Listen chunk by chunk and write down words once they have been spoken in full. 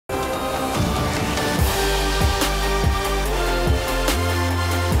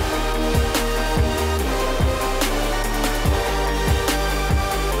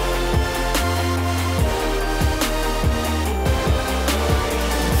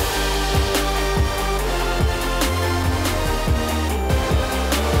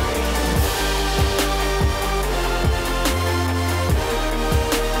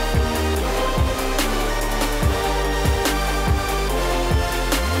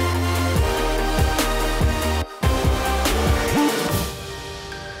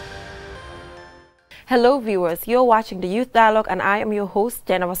Hello viewers, you're watching the Youth Dialogue and I am your host,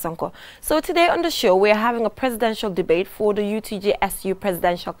 Jennifer Sonko. So today on the show, we're having a presidential debate for the UTG-SU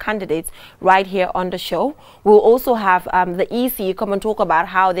presidential candidates right here on the show. We'll also have the EC come and talk about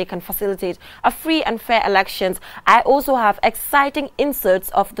how they can facilitate a free and fair elections. I also have exciting inserts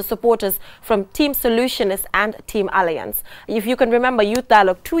of the supporters from Team Solutionist and Team Alliance. If you can remember Youth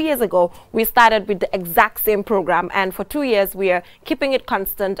Dialogue 2 years ago, we started with the exact same program, and for 2 years we are keeping it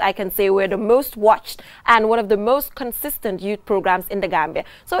constant. I can say we're the most watched and one of the most consistent youth programs in the Gambia.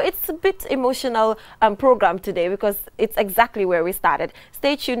 So it's a bit emotional program today because it's exactly where we started.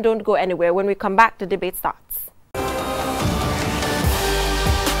 Stay tuned, don't go anywhere. When we come back, the debate starts.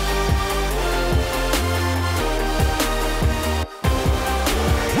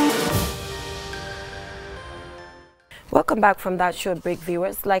 Welcome back from that short break,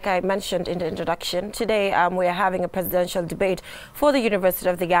 viewers. Like I mentioned in the introduction, today we are having a presidential debate for the University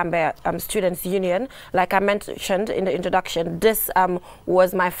of the Gambia Students' Union. Like I mentioned in the introduction, this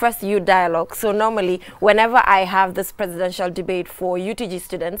was my first youth dialogue. So normally, whenever I have this presidential debate for UTG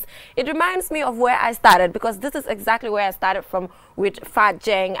students, it reminds me of where I started, because this is exactly where I started from with Fat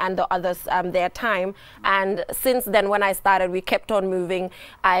Jeng and the others their time. And since then, when I started, we kept on moving.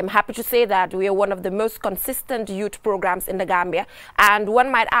 I'm happy to say that we are one of the most consistent youth programs in the Gambia. And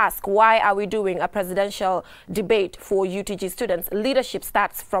one might ask, why are we doing a presidential debate for UTG students? Leadership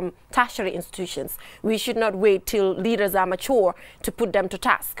starts from tertiary institutions. We should not wait till leaders are mature to put them to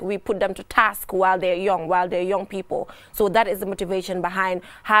task. We put them to task while they're young people. So that is the motivation behind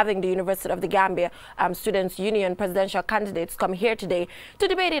having the University of the Gambia Students' Union presidential candidates come here today to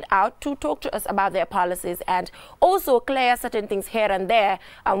debate it out, to talk to us about their policies, and also clear certain things here and there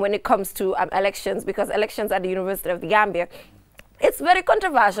when it comes to elections, because elections at the University of the Gambia, it's very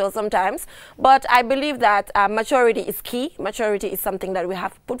controversial sometimes, but I believe that maturity is key. Maturity is something that we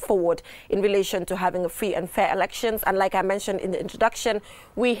have put forward in relation to having a free and fair elections. And like I mentioned in the introduction,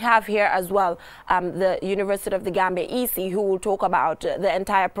 we have here as well the University of the Gambia EC, who will talk about the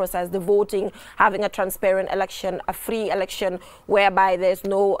entire process, the voting, having a transparent election, a free election, whereby there's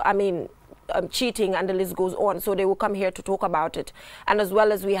no, cheating, and the list goes on. So they will come here to talk about it. And as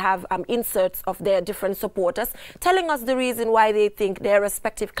well as we have inserts of their different supporters telling us the reason why they think their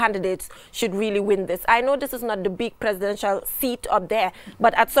respective candidates should really win this. I know this is not the big presidential seat up there,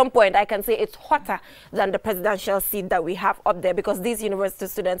 but at some point I can say it's hotter than the presidential seat that we have up there, because these university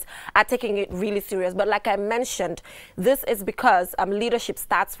students are taking it really serious. But like I mentioned, this is because leadership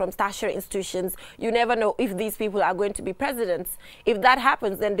starts from tertiary institutions. You never know if these people are going to be presidents. If that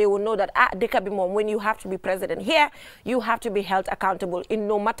happens, then they will know that when you have to be president here, you have to be held accountable in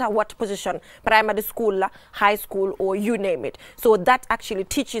no matter what position, primary school, high school, or you name it. So that actually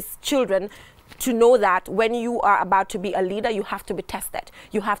teaches children to know that when you are about to be a leader, you have to be tested.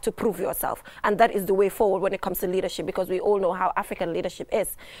 You have to prove yourself. And that is the way forward when it comes to leadership, because we all know how African leadership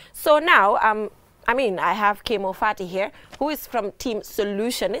is. So now, I have Kemo Fati here, who is from Team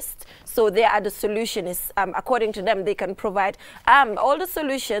Solutionist. So they are the solutionists. According to them, they can provide all the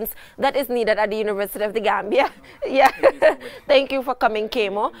solutions that is needed at the University of the Gambia. Yeah, thank you for coming,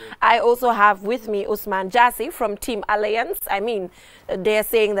 Kemo. I also have with me Usman Jassi from Team Alliance. They're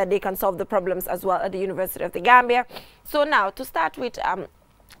saying that they can solve the problems as well at the University of the Gambia. So now, to start with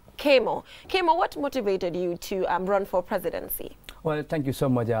Kemo. Kemo, what motivated you to run for presidency? Well, thank you so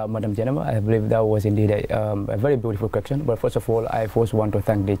much, Madam Jennifer. I believe that was indeed a very beautiful question. But first of all, I first want to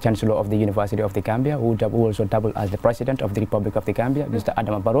thank the Chancellor of the University of the Gambia, who also doubled as the President of the Republic of the Gambia, Mr.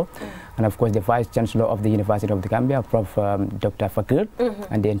 Adama Barrow, and of course the Vice Chancellor of the University of the Gambia, Prof. Dr. Fakir,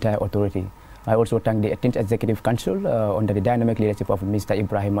 and the entire authority. I also thank the 18th Executive Council under the dynamic leadership of Mr.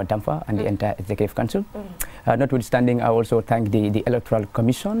 Ibrahim Damfa and the entire Executive Council. Notwithstanding, I also thank the Electoral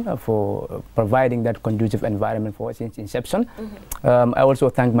Commission for providing that conducive environment for us since inception. I also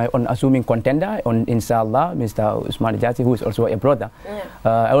thank my unassuming contender, inshallah, Mr. Usman Jassi, who is also a brother.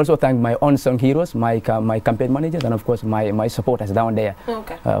 I also thank my unsung heroes, my campaign managers, and of course my supporters down there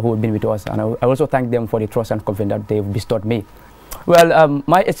who have been with us. And I also thank them for the trust and confidence that they've bestowed me. Well,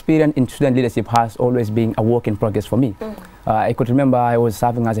 my experience in student leadership has always been a work in progress for me. I could remember I was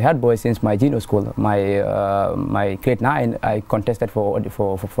serving as a head boy since my junior school. My grade 9, I contested for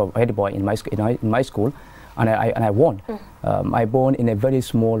head boy in my school, and I won. I born in a very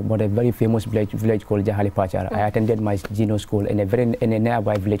small but a very famous village called Jahali Pachar. I attended my Gino school in a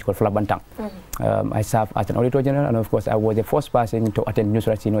nearby village called Flabantang. I served as an auditor general, and of course I was the first person to attend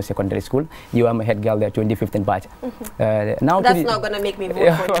Nusrat Sino Secondary School. You are my head girl there, 2015 batch. Now that's not going to make me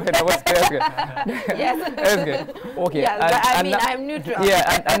vote for you. Yes. That's good. Okay. Yeah, I mean, I'm neutral.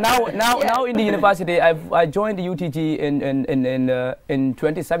 Yeah, and now in the university, I joined the UTG in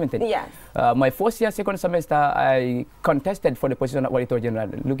 2017. Yes. My first year, second semester, I contested for the position of auditor general.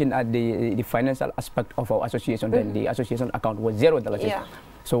 Looking at the financial aspect of our association, then the association account was $0. Yeah.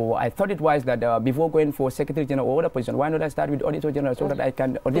 So I thought it wise that before going for secretary general or other position, why not I start with auditor general so that I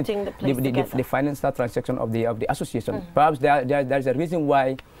can audit the financial transaction of the association. Perhaps there's a reason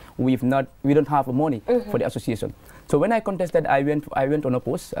why we don't have money for the association. So when I contested, I went on a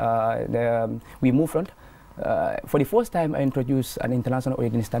post. We moved on. For the first time, I introduced an international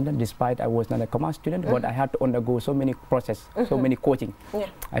auditing standard, despite I was not a commerce student, but I had to undergo so many process, so many coaching. Yeah.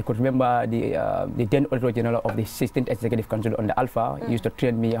 I could remember the then Auditor General of the 16th Executive Council on the Alpha used to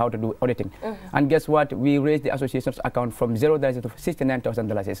train me how to do auditing. And guess what? We raised the association's account from $0 to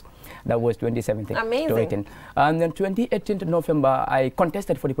 $69,000. That was 2017. Amazing. To 18. And then 2018 November, I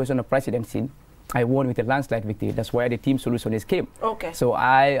contested for the position of presidency. I won with a landslide victory. That's why the team Solutionist came. Okay. So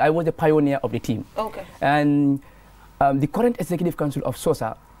I was the pioneer of the team. Okay. And the current Executive Council of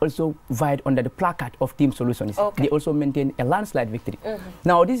SOSA also vied under the placard of Team Solutionist. Okay. They also maintained a landslide victory.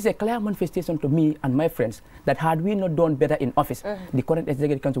 Now, this is a clear manifestation to me and my friends that had we not done better in office, the current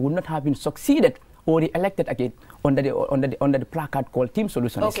Executive Council would not have been succeeded or elected again under the placard called Team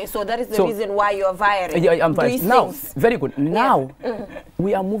Solutionist. Okay, so that is the reason why you are vying. Yeah, I'm vying. Now, very good. Now,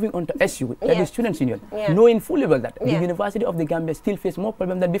 we are moving on to SU, the Students' Union, knowing fully well that the University of the Gambia still faces more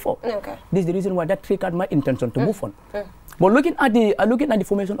problems than before. Okay. This is the reason why that triggered my intention to move on. But looking at the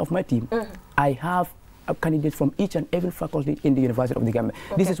formation of my team, I have candidates from each and every faculty in the University of the Gambia.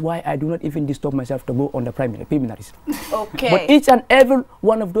 This is why I do not even disturb myself to go on the preliminaries. Okay. But each and every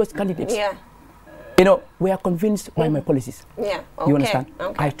one of those candidates, you know, we are convinced by my policies. Yeah. Okay. You understand?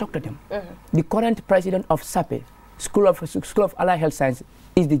 Okay. I talked to them. The current president of SAPE, School of Allied Health Science,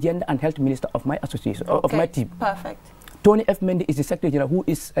 is the Gender and Health Minister of my association, of my team. Perfect. Tony F. Mendy is the Secretary General, who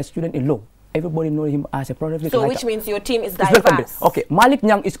is a student in law. Everybody knows him as a product. So which means your team is diverse. Okay. Malik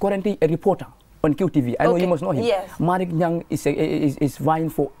Nyang is currently a reporter on QTV. I know you must know him. Yes. Malik Nyang is vying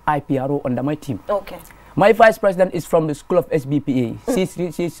for IPRO under my team. Okay. My vice president is from the School of SBPA.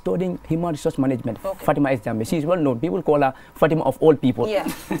 She's studying Human Resource Management, Fatima S. Jambe. She's well known. People call her Fatima of all people. Yeah.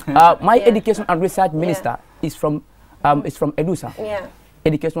 My Education and Research Minister is from EDUSA. Yeah.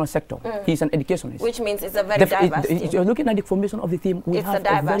 Educational sector. He's an educationist. Which means it's a very diverse team. You're looking at the formation of the team. We have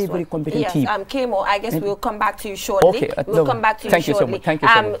a very, very competent team. Yes, Kemo, I guess we'll come back to you shortly. Okay, we'll come back to you shortly. So much. Thank you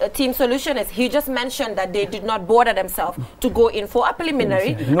so much. Team Solutionist, he just mentioned that they did not border themselves to go in for a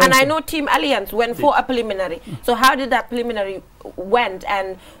preliminary. And I know Team Alliance went for a preliminary. So how did that preliminary went,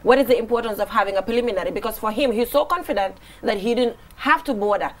 and what is the importance of having a preliminary? Because for him, he's so confident that he didn't have to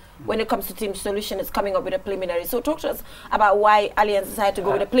border when it comes to Team Solutionist coming up with a preliminary. So talk to us about why Alliance decided to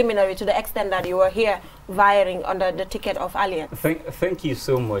go with a preliminary to the extent that you were here vying under the ticket of Alliance. Thank you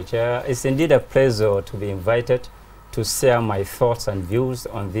so much. It's indeed a pleasure to be invited to share my thoughts and views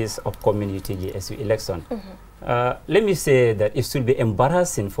on this upcoming UTG election. Let me say that it should be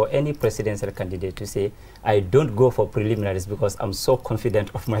embarrassing for any presidential candidate to say, I don't go for preliminaries because I'm so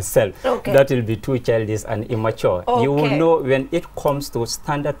confident of myself. Okay. That will be too childish and immature. Okay. You will know when it comes to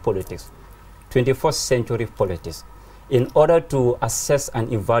standard politics, 21st century politics, in order to assess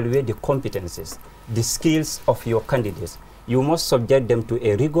and evaluate the competencies, the skills of your candidates, you must subject them to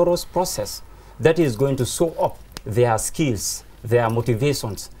a rigorous process that is going to show up their skills, their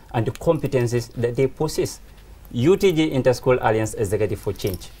motivations, and the competencies that they possess. UTG Interschool Alliance Executive for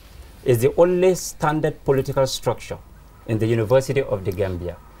Change is the only standard political structure in the University of the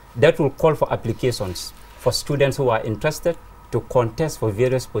Gambia that will call for applications for students who are interested to contest for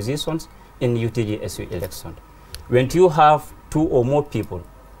various positions in UTG SU election. When you have 2 or more people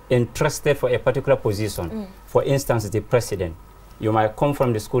interested for a particular position, for instance, the president, you might come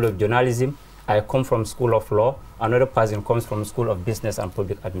from the School of Journalism, I come from School of Law, another person comes from School of Business and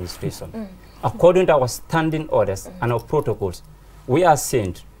Public Administration. According to our standing orders and our protocols, we are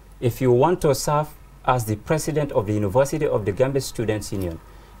saying if you want to serve as the president of the University of the Gambia Students' Union,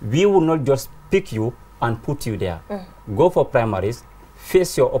 we will not just pick you and put you there. Go for primaries,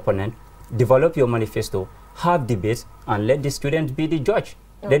 face your opponent, develop your manifesto, have debates, and let the students be the judge.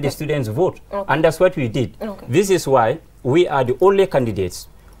 Let the students vote. And that's what we did. This is why we are the only candidates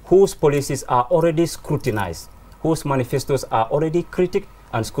whose policies are already scrutinized, whose manifestos are already critiqued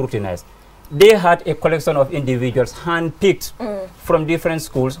and scrutinized. they had a collection of individuals handpicked from different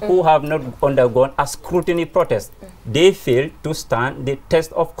schools who have not undergone a scrutiny process. They failed to stand the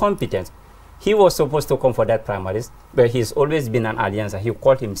test of competence. He was supposed to come for that primaries, but he's always been an alliance. He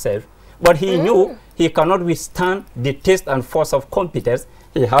called himself, but he knew he cannot withstand the test and force of competence.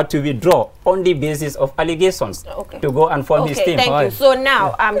 He had to withdraw on the basis of allegations to go and form his team. Thank you. So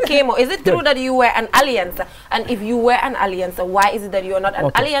now, Kemo, is it true that you were an alliance? And if you were an alliance, why is it that you are not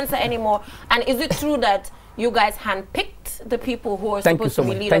an alliance anymore? And is it true that you guys handpicked the people who are supposed to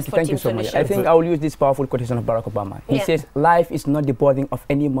be leaders for Team Solutions? I think I will use this powerful quotation of Barack Obama. He says, life is not the burden of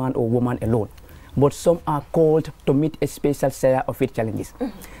any man or woman alone, but some are called to meet a special share of its challenges.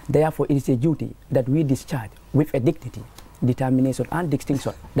 Therefore, it is a duty that we discharge with a dignity, determination, and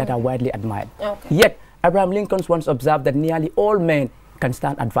distinction that are widely admired. Yet, Abraham Lincoln once observed that nearly all men can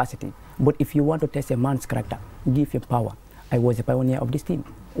stand adversity. But if you want to test a man's character, give him power. I was a pioneer of this team.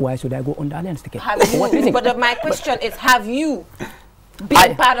 Why should I go on the alliance ticket? But my question is, have you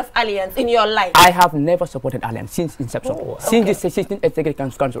been part of alliance in your life? I have never supported alliance since inception. Since the 16th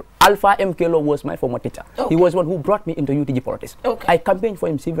Executive Council. Alpha M. Kelo was my former teacher. He was one who brought me into UTG politics. I campaigned for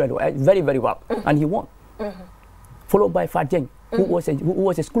him very, very well, and he won. Followed by Fat Jeng, who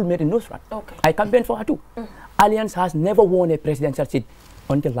was a schoolmate in Nusrat. I campaigned for her too. Alliance has never won a presidential seat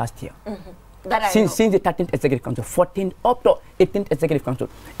until last year. Since the 13th Executive Council, 14th up to 18th Executive Council.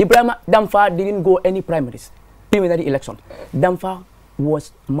 Ibrahim Damfa didn't go any preliminary election. Damfa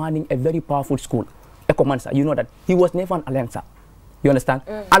was manning a very powerful school, a commander. You know that. He was never an alliance. You understand?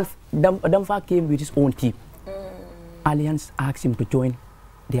 And Damfa came with his own team. Alliance asked him to join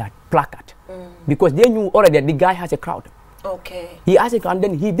their placard because they knew already that the guy has a crowd. He asked it, and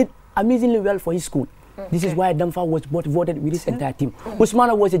then he did amazingly well for his school. This is why Damfa was voted with his entire team.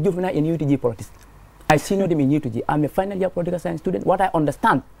 Usmana was a juvenile in UTG politics. I senior him in UTG. I'm a final year political science student. What I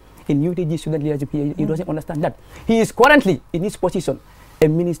understand in UTG student leadership, he doesn't understand that. He is currently in his position,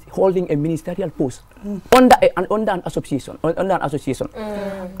 holding a ministerial post under an association.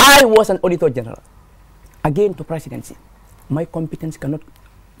 I was an auditor general. Again to presidency. My competence cannot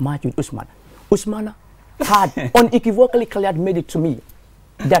match with Usman. Usman had unequivocally made it to me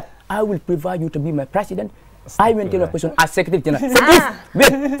that I will provide you to be my president. I maintain a position as Secretary General.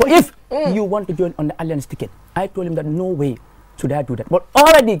 If you want to join on the alliance ticket, I told him that no way should I do that. But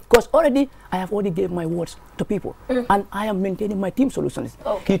because I have already gave my words to people, and I am maintaining my team solutions.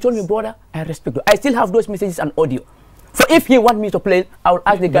 He told me, brother, I respect you. I still have those messages and audio. So if he want me to play, I will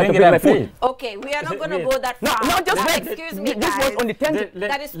ask the guy to play my food. Okay, we are not going to go that far. No, just wait. Excuse me, this was on the 10th.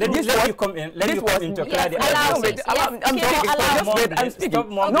 That is Let you come in. Let you come in to clarify. I'm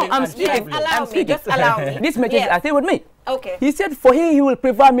speaking. Just allow me. This message I say with me. He said for him, he will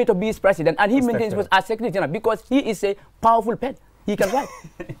prefer me to be his president, and he maintains was as Secretary General because he is a powerful pen. He can write.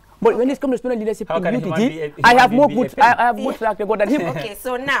 But when it comes to student leadership in UTG, I have good track record than him. Okay,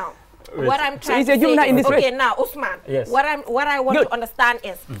 so now. What I'm trying to say, now Usman, what I want to understand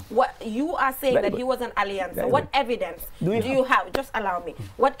is what you are saying that he was an alliance. What evidence do you have? Just allow me.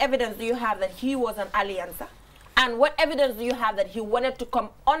 What evidence do you have that he was an alliance? And what evidence do you have that he wanted to come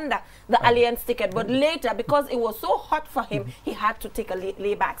under the alliance ticket, but later, because it was so hot for him, he had to take a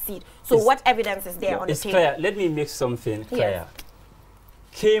layback seat? So what evidence is there on the table? Clear. Let me make something clear.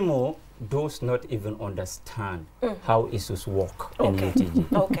 Kemo does not even understand how issues work in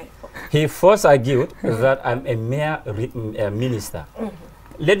UTG. He first argued that I'm a mere minister.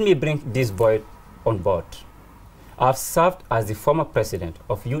 Let me bring this boy on board. I've served as the former president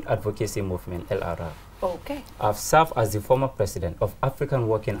of Youth Advocacy Movement, LRR. I've served as the former president of African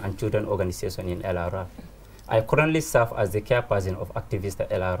Working and Children Organization in LRR. I currently serve as the chairperson of Activista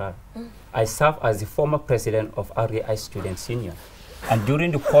LRR. I serve as the former president of RAI Students Union. And during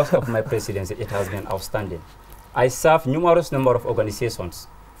the course of my presidency, it has been outstanding. I serve numerous number of organizations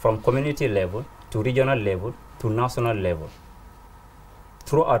from community level to regional level to national level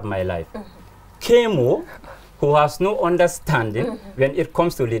throughout my life. Kemo, who has no understanding when it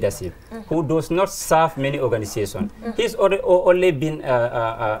comes to leadership, who does not serve many organizations. He's only been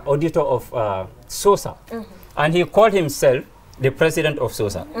auditor of SOSA, and he called himself the president of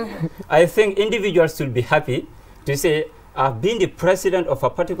SOSA. I think individuals should be happy to say, I've been the president of a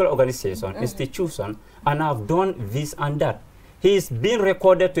particular organization, institution, and I've done this and that. He's been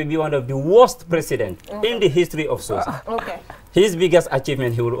recorded to be one of the worst presidents in the history of SOSA. His biggest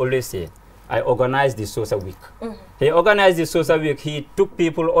achievement, he will always say, I organized the SOSA week. He organized the SOSA week. He took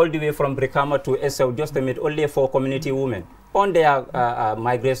people all the way from Brikama to Esau just to meet only 4 community women on their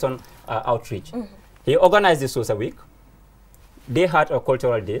migration outreach. He organized the SOSA week. They had a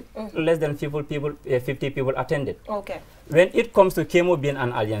cultural day. Less than 50 people attended. When it comes to Kemo being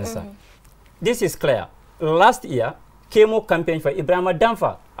an alliance, this is clear. Last year, Kemo campaigned for Ibrahima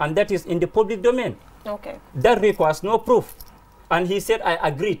Danfa, and that is in the public domain. Okay. That requires no proof. And he said, I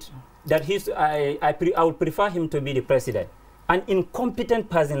agreed that I would prefer him to be the president. An incompetent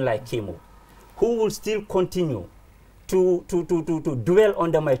person like Kemo, who will still continue to dwell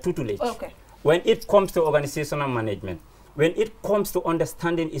under my tutelage. Okay. When it comes to organizational management, when it comes to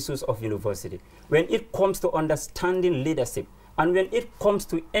understanding issues of university, when it comes to understanding leadership, and when it comes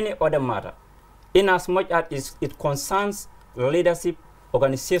to any other matter, in as much as it concerns leadership,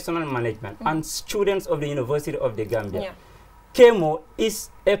 organizational management, and students of the University of the Gambia, Kemo is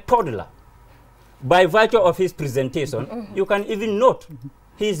a toddler. By virtue of his presentation, you can even note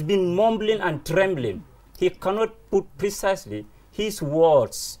he's been mumbling and trembling. He cannot put precisely his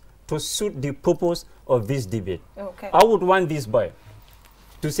words to suit the purpose of this debate. Okay. I would want this boy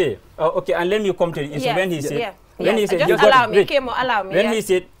to say, okay, and let me come to the issue. When he said, when he said, just allow me, Kemo, allow me. When he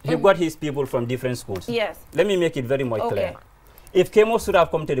said he got his people from different schools. Yes. Let me make it very much clear. If Kemo should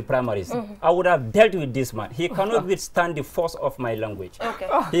have come to the primaries, I would have dealt with this man. He cannot withstand the force of my language. Okay.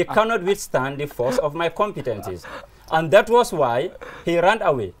 He cannot withstand the force of my competencies. And that was why he ran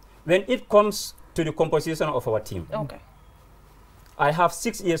away. When it comes to the composition of our team, I have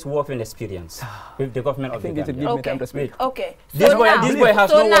 6 years working experience with the government of the Gambia. Okay. This boy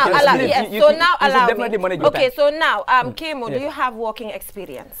has no working experience. So now allow me. Okay, so now, Kemo, do you have working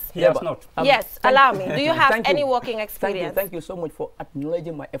experience? He has not. Yes, allow me. Do you have any working experience? Thank you so much for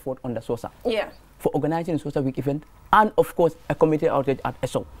acknowledging my effort on the SOSA. Yeah. For organizing the SOSA Week event, and of course, a community outage at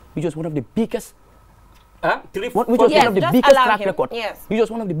ESO, which was one of the biggest which was one of the biggest track record. Yes. Which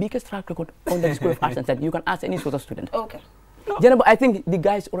was one of the biggest track record on the School of Arts and Science. You can ask any SOSA student. Okay. General, I think the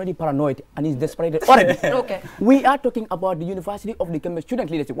guy is already paranoid and he's desperate already. Okay. We are talking about the University of the Gambia student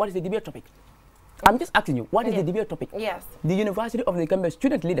leadership. What is the debate topic? I'm just asking you, what is the debate topic? Yes. The University of the Gambia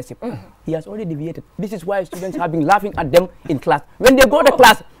student leadership. He has already deviated. This is why students have been laughing at them in class. When they go to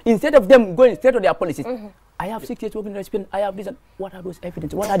class, instead of them going straight to their policies, I have 6 years working experience, I have this, and what are those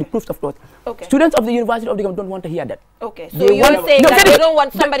evidence? What are the proofs of those? Okay. Students of the University of the Gambia don't want to hear that. Okay, so you're saying that they don't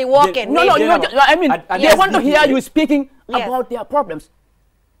want somebody walking? No, I mean, they want to hear you speaking about their problems.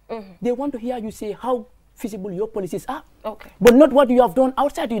 They want to hear you say how feasible your policies are, but not what you have done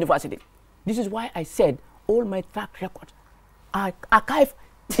outside the university. This is why I said all my track records are archived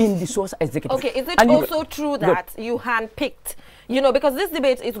in the SOSA executive. Okay, is it also true that you handpicked, you know, because this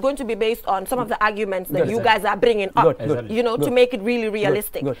debate is going to be based on some of the arguments that you guys are bringing up, you know, to make it really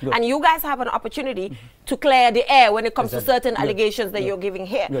realistic. And you guys have an opportunity to clear the air when it comes to certain allegations that you're giving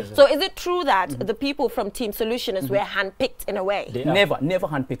here. So is it true that the people from Team Solutionists were handpicked in a way? Never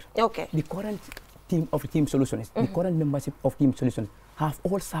handpicked. Okay. The current team of Team Solutionists, the current membership of Team Solutionists have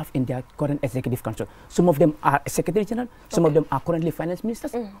all served in their current executive council. Some of them are Secretary General, some of them are currently finance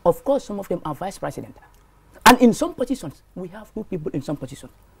ministers. Of course, some of them are vice president. And in some positions, we have 2 people in some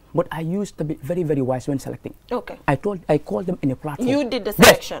positions. But I used to be very, very wise when selecting. Okay. I called them in a platform. You did the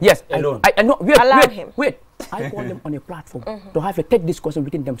selection? Yes. Alone. Wait. I called them on a platform to have a tech discussion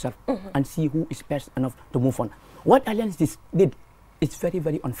within themselves and see who is best enough to move on. What Alliance did, it's very,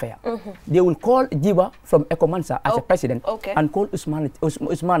 very unfair. They will call Jiba from Ecomansa as a president and call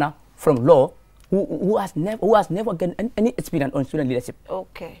Usmana from law, who has never gotten any experience on student leadership.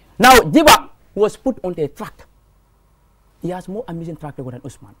 Okay. Now, Jiba was put on a track. He has more amazing track record than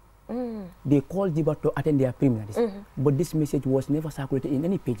Usman. They called Jiba to attend their preliminaries, but this message was never circulated in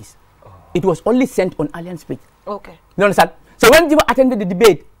any pages. It was only sent on Alliance page. Okay. You understand? So when Jiba attended the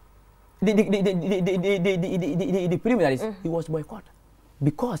debate, the preliminaries, he was boycotted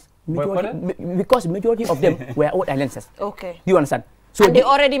because majority of them were all alliances. Okay. You understand? So and they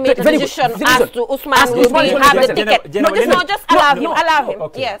already made a decision as to Usman will have the ticket. No, just not just allow him.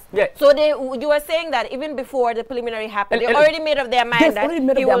 Yes. So you were saying that even before the preliminary happened, they already made up their mind that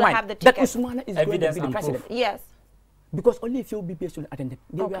he will have the ticket. That Usman is going to be the president. Yes. Because only a few BPS students attended.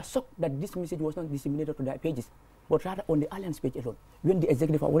 They were shocked that this message was not disseminated to their pages, but rather on the Alliance page alone, when the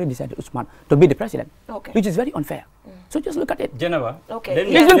executive already decided Usman to be the president, which is very unfair. So just look at it. Geneva. Okay.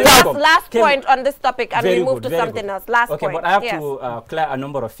 Last point on this topic, and we move to something else. Last point. Okay, but I have to clear a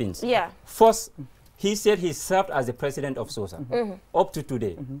number of things. Yeah. First, he said he served as the president of SOSA. Up to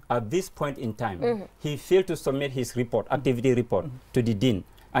today, at this point in time, he failed to submit his report, activity report, to the dean.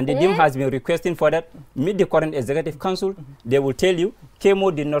 And the dean has been requesting for that. Meet the current executive council. They will tell you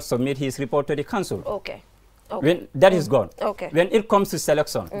Kemo did not submit his report to the council. Okay. When that is gone. Okay. When it comes to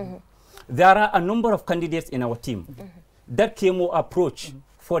selection, there are a number of candidates in our team that Kemo approached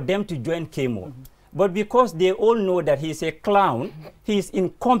for them to join Kemo. But because they all know that he is a clown, he is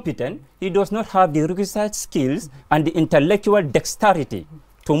incompetent, he does not have the requisite skills and the intellectual dexterity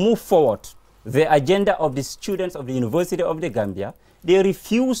to move forward the agenda of the students of the University of the Gambia, they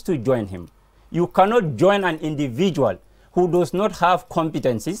refuse to join him. You cannot join an individual who does not have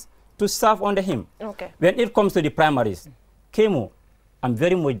competencies to serve under him. Okay. When it comes to the primaries, Kemo, I'm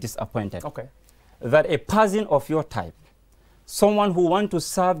very much disappointed that a person of your type, someone who wants to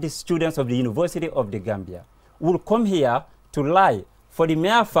serve the students of the University of the Gambia, will come here to lie for the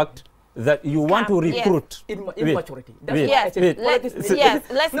mere fact that you want to recruit. Immaturity. Yes,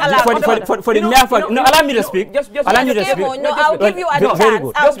 let's allow for the mere fact. No, allow me to speak. Allow me to speak. No, I'll give you a chance. Very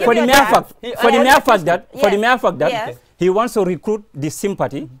good. For the mere fact that he wants to recruit the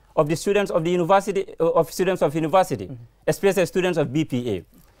sympathy of the students of the university, especially students of BPA.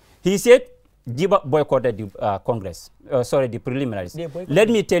 He said Jiba boycotted the Congress, the preliminaries. Let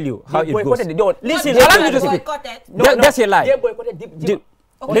me tell you how it goes. Listen, allow me to speak. That's a lie.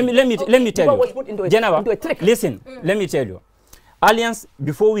 Let me tell you. Geneva, listen, let me tell you. Alliance,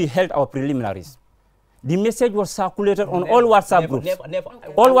 before we held our preliminaries, the message was circulated on all WhatsApp groups.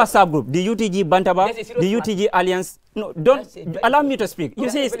 All WhatsApp groups. The UTG Bantaba, the UTG Alliance. No, don't allow me to speak. You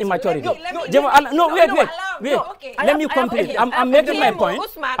say it's immaturity. No, wait. Let me complete. I'm making my point.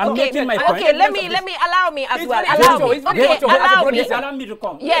 I'm making my point. Okay, let me allow me as well. Allow me to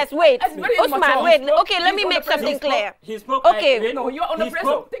come. Yes, wait. Usman, wait. Okay, let me make something clear. Okay. No, you're on the press.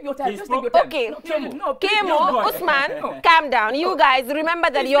 Take your time. Just take your time. Okay. Kemo, Usman, calm down. You guys remember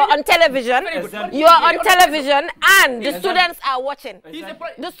that you're on television. You're on television and the students are watching.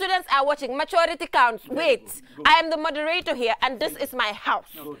 The students are watching. Maturity counts. Wait. I am the moderator here and this is my house.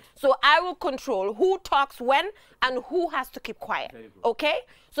 So I will control who talks when and who has to keep quiet. Okay?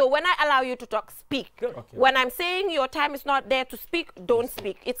 So when I allow you to talk, speak. When I'm saying your time is not there to speak, don't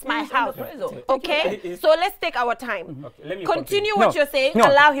speak. It's my house. Okay? So let's take our time. Continue what you're saying.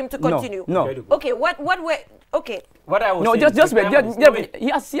 Allow him to continue. Okay, what we're... Okay. What I was saying. Just wait. He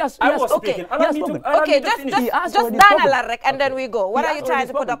has okay. Okay, just Dana and then we go. What are you trying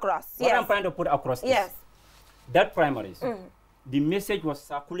to put across? What I'm trying to put across is that primaries, the message was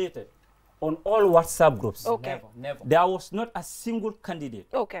circulated on all WhatsApp groups. Never. There was not a single candidate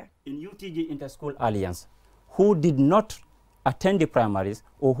in UTG Interschool Alliance who did not attend the primaries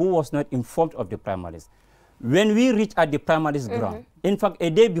or who was not informed of the primaries. When we reached at the primaries ground, in fact, a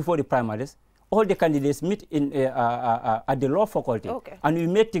day before the primaries, all the candidates meet in at the law faculty, and we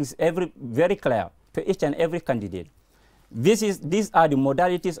made things very clear to each and every candidate. These are the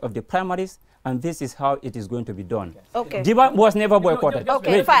modalities of the primaries, and this is how it is going to be done. Okay. Jiba was never boycotted.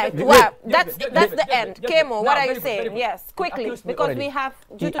 Okay, fine. Wow, that's the end. Kemo, what are you saying? Yes, quickly, because we have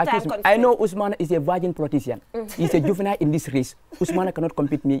due to time constraints. I know Usman is a virgin politician. He's a juvenile in this race. Usman cannot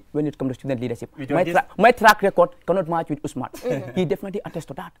compete me when it comes to student leadership. My track record cannot match with Usman. He definitely attests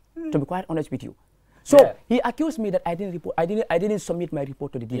to that. To be quite honest with you. So he accused me that I didn't submit my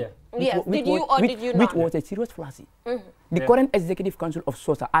report to the dean. Yes, did you or did you not? Which was a serious fallacy. The current executive council of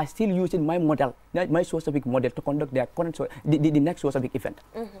SOSA are still using my model, my SOSA-BIC model, to conduct their current the next SOSA-BIC event.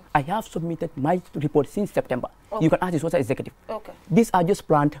 I have submitted my report since September. You can ask the SOSA executive. These are just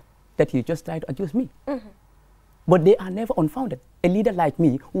planned that he just tried to accuse me. But they are never unfounded. A leader like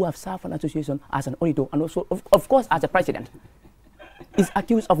me, who have served an association as an auditor and also, of course, as a president, is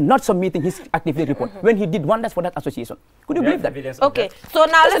accused of not submitting his activity report when he did wonders for that association. Could you believe that? Okay, so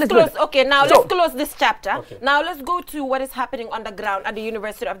now let's close. Okay, now let's close this chapter. Now let's go to what is happening on the ground at the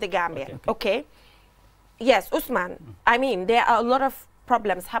University of the Gambia. Okay. Yes, Usman. I mean, there are a lot of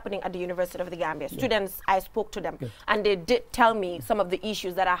problems happening at the University of the Gambia. Students, I spoke to them, and they did tell me some of the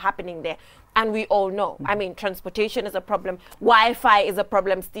issues that are happening there. And we all know, I mean, transportation is a problem, Wi-Fi is a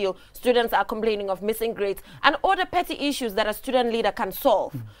problem still, students are complaining of missing grades, and other petty issues that a student leader can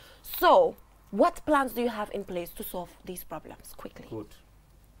solve. So, what plans do you have in place to solve these problems quickly? Good.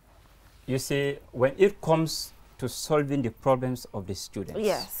 You see, when it comes to solving the problems of the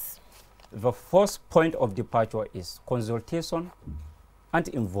students, the first point of departure is consultation and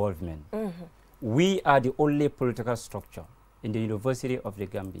involvement. We are the only political structure in the University of the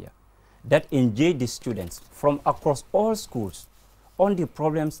Gambia that engage the students from across all schools on the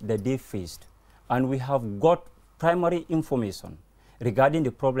problems that they faced. And we have got primary information regarding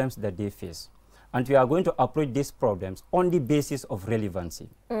the problems that they face. And we are going to approach these problems on the basis of relevancy.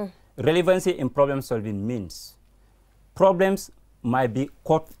 Relevancy in problem solving means problems might be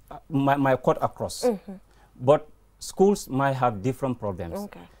cut across, but schools might have different problems.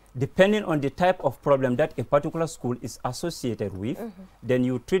 Depending on the type of problem that a particular school is associated with, then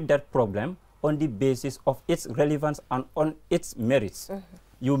you treat that problem on the basis of its relevance and on its merits.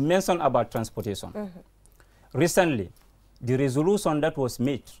 You mentioned about transportation. Recently, the resolution that was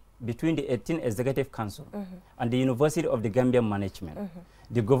made between the 18th Executive Council and the University of the Gambia management.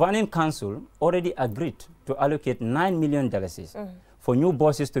 The governing council already agreed to allocate $9 million for new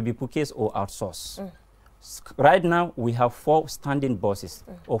buses to be purchased or outsourced. Right now, we have 4 standing buses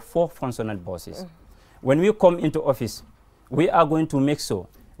or 4 functional buses. When we come into office, we are going to make sure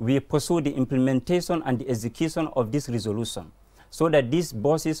we pursue the implementation and the execution of this resolution so that these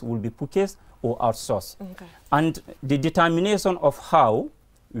buses will be purchased or outsourced. And the determination of how,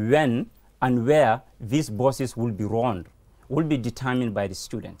 when, and where these buses will be run will be determined by the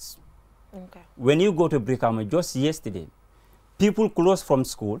students. When you go to Brikama, just yesterday, people close from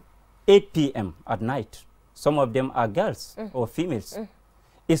school 8 p.m. at night. Some of them are girls or females.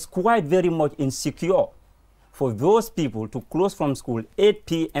 It's quite very much insecure for those people to close from school 8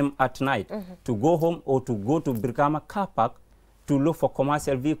 p.m. at night to go home or to go to Brikama car park to look for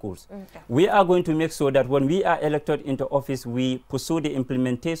commercial vehicles. We are going to make sure that when we are elected into office, we pursue the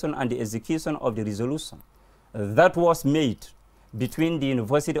implementation and the execution of the resolution that was made between the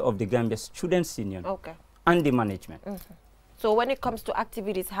University of the Gambia Students' Union and the management. So when it comes to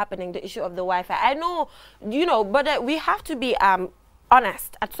activities happening, the issue of the Wi-Fi, I know, you know, but we have to be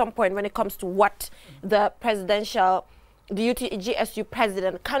honest at some point when it comes to what the UTGSU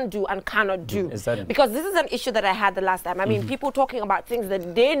president can do and cannot do. Exactly. Because this is an issue that I had the last time. I mean, people talking about things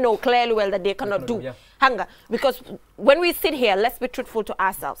that they know clearly well that they cannot do. Hanga. Because when we sit here, let's be truthful to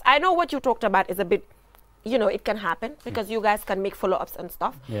ourselves. I know what you talked about is a bit, you know, it can happen because you guys can make follow-ups and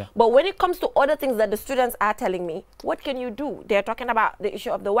stuff. But when it comes to other things that the students are telling me, what can you do? They're talking about the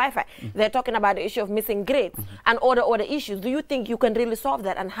issue of the Wi-Fi. They're talking about the issue of missing grades and other issues. Do you think you can really solve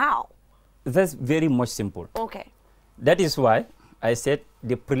that, and how? That's very much simple. That is why I said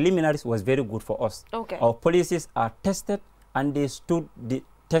the preliminaries was very good for us. Our policies are tested and they stood the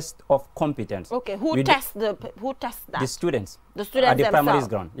test of competence. Who tests that? The students. The students at the primary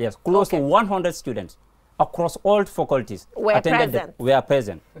ground. Yes, close to 100 students across all faculties were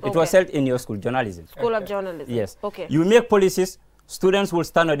present. It was held in your school, journalism. School of Journalism. Yes. You make policies, students will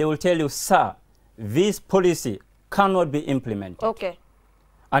stand up, they will tell you, sir, this policy cannot be implemented.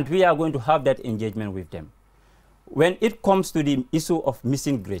 And we are going to have that engagement with them. When it comes to the issue of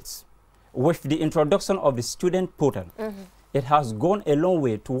missing grades, with the introduction of the student portal, it has gone a long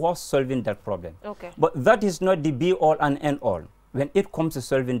way towards solving that problem. But that is not the be-all and end-all when it comes to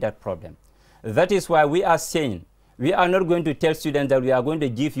solving that problem. That is why we are saying we are not going to tell students that we are going to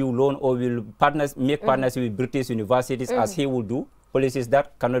give you loan or will make partnership with British universities as he will do, policies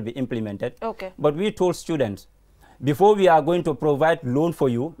that cannot be implemented. But we told students, before we are going to provide loan for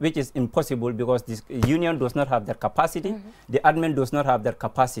you, which is impossible because this union does not have that capacity, the admin does not have that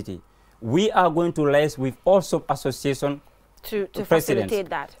capacity, we are going to liaise with all sub-association to facilitate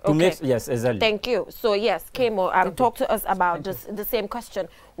that. Yes, exactly. Thank you. So yes, Kemo, talk to us about the same question.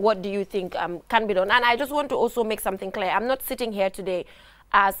 What do you think can be done? And I just want to also make something clear. I'm not sitting here today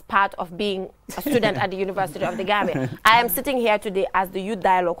as part of being a student at the University of the Gambia. I am sitting here today as the Youth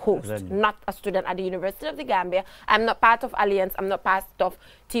Dialogue host, not a student at the University of the Gambia. I'm not part of Alliance. I'm not part of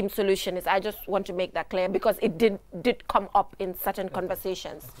Team Solutionists. I just want to make that clear because it did come up in certain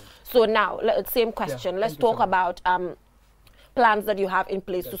conversations. So now, same question. Let's talk about plans that you have in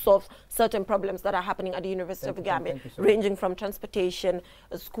place to solve certain problems that are happening at the University of the Gambia, ranging from transportation,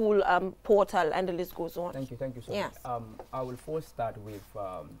 school portal, and the list goes on. Thank you so much. I will first start with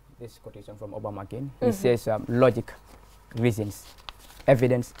this quotation from Obama again. He says, logic, reasons,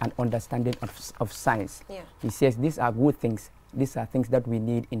 evidence, and understanding of science. He says these are good things. These are things that we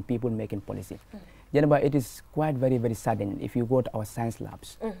need in people making policy. Jennifer, it is quite very, very sudden if you go to our science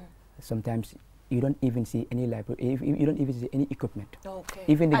labs. Sometimes you don't even see any library, you don't even see any equipment.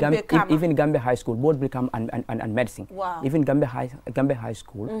 Even Gambia High School, both Brikama and medicine. Even Gambia High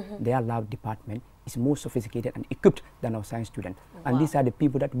School, their lab department is more sophisticated and equipped than our science students. And these are the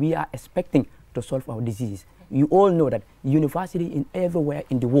people that we are expecting to solve our diseases. You all know that university in everywhere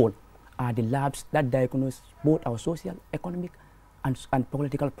in the world are the labs that diagnose both our social, economic, and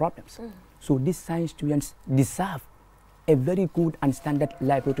political problems. So these science students deserve a very good and standard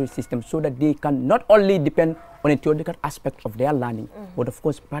laboratory system so that they can not only depend on a theoretical aspect of their learning, but of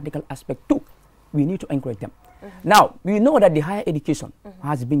course practical aspect too. We need to encourage them. Now, we know that the higher education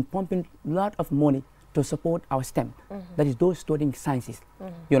has been pumping a lot of money to support our STEM, that is those studying sciences,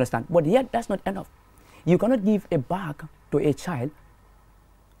 you understand? But yet that's not enough. You cannot give a bag to a child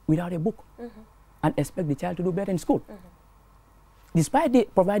without a book and expect the child to do better in school. Despite the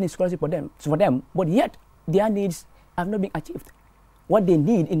providing scholarship for them, but yet their needs have not been achieved. What they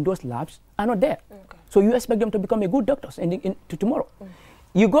need in those labs are not there. So you expect them to become a good doctors to tomorrow.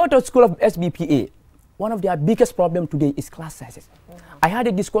 You go to school of SBPA, one of their biggest problem today is class sizes. I had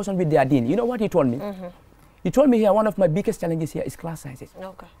a discussion with their dean. You know what he told me? He told me here one of my biggest challenges here is class sizes.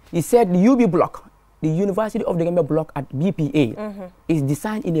 Okay. He said the UB block, the University of the Gambia block at BPA, is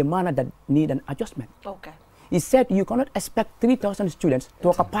designed in a manner that need an adjustment. Okay. He said you cannot expect 3,000 students to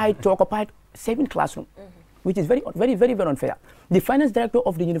occupy 7 classrooms, which is very unfair. The finance director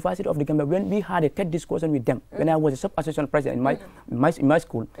of the University of the Gambia, when we had a TED discussion with them, when I was a sub-association president in my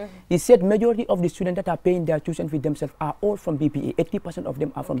school, he said majority of the students that are paying their tuition fee themselves are all from BPA. 80% of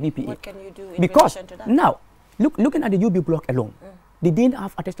them are from BPA. What can you do in because relation to that? now, looking at the UB block alone, the dean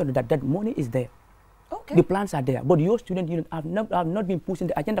have attested to that money is there. Okay. The plans are there, but your student union have not been pushing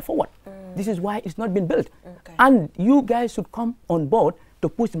the agenda forward. This is why it's not been built. Okay. And you guys should come on board to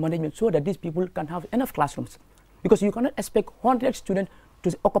push the management so that these people can have enough classrooms. Because you cannot expect 100 students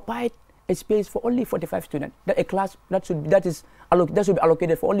to occupy a space for only 45 students. That a class that should be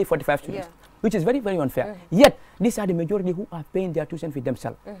allocated for only 45 students, which is very unfair. Yet these are the majority who are paying their tuition fee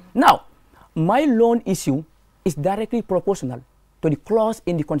themselves. Now, my loan issue is directly proportional to the clause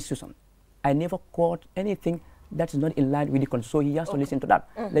in the Constitution. I never caught anything that is not in line with the Constitution, so he has to listen to that.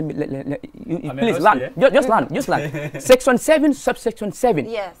 Please learn. Just learn. Section 7, subsection 7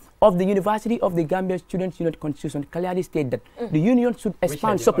 of the University of the Gambia Students' Union Constitution clearly state that the union should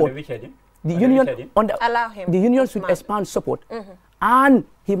expand support. The union should expand support and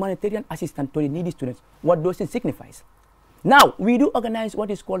humanitarian assistance to the needy students. What those things signifies. Now, we do organize what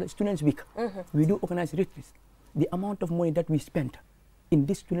is called Students' Week. We do organize retreats. The amount of money that we spend in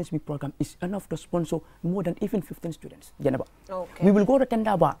this Students' Week program is enough to sponsor more than even 15 students. Okay. We will go to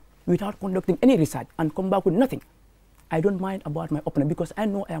Tendaba without conducting any research and come back with nothing. I don't mind about my opponent because I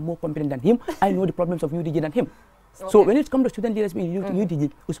know I am more competent than him. I know the problems of UDG than him. Okay. So when it comes to student leaders in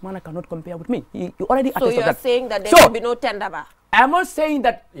UDG, Usmana cannot compare with me. He already attested that. So you are saying that there will be no Tendaba? I am not saying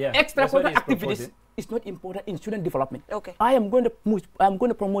that extracurricular activities is not important in student development. Okay. I am going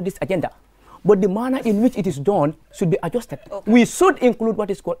to promote this agenda. But the manner in which it is done should be adjusted. Okay. We should include what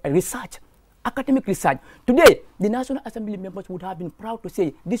is called a research, academic research. Today, the National Assembly members would have been proud to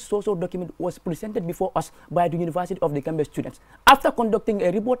say this social document was presented before us by the University of the Gambia students after conducting a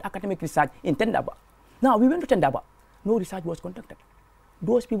report academic research in Tendaba. Now, we went to Tendaba. No research was conducted.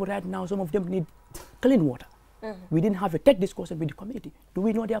 Those people right now, some of them need clean water. We didn't have a TED discussion with the community. Do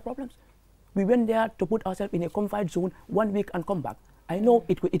we know their problems? We went there to put ourselves in a confined zone 1 week and come back. I know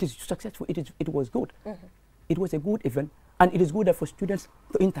it is successful, it was good. It was a good event, and it is good for students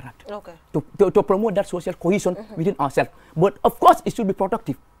to interact, to promote that social cohesion within ourselves. But of course, it should be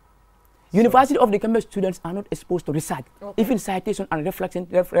productive. University of the Gambia students are not exposed to research. Even citation and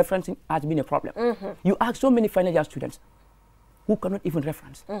referencing has been a problem. You ask so many final year students who cannot even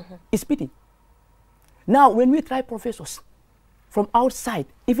reference. It's pity. Now, when we try professors from outside,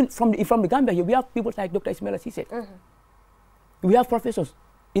 even from the Gambia here, we have people like Dr. Ismail Assise. We have professors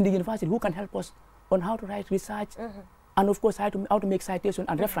in the university who can help us on how to write research and of course how to make citation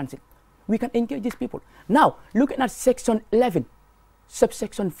and referencing. We can engage these people. Now, looking at section 11,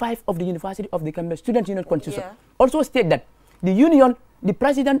 subsection 5 of the University of the Gambia Student Union Constitution also state that the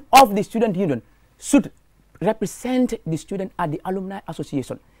president of the student union should represent the student at the alumni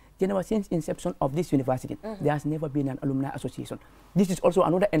association. Since inception of this university, there has never been an alumni association. This is also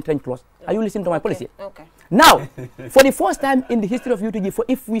another entrance clause. Are you listening to my policy? Okay. Now, for the first time in the history of UTG,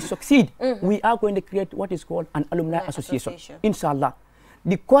 if we succeed, we are going to create what is called an alumni association. Inshallah.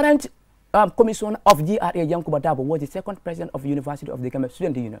 The current commissioner of GRA, Yankuba Dabo, was the second president of the University of the Gambia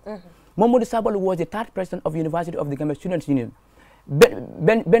Student Union. Mohamed Sabal was the third president of the University of the Gambia Student Union.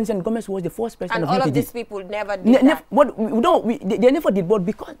 Benson Gomez was the first president of UTG. And all of these people never did that? They never did, but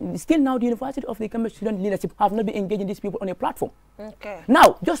because still now the University of the Gambia student leadership have not been engaging these people on a platform. Okay.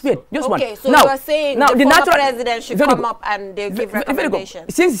 Now, just wait, just one. Okay, so now, you are saying the former president should come up and they give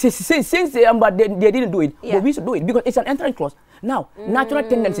recommendations. Since but they didn't do it, but we should do it because it's an entrance clause. Now, natural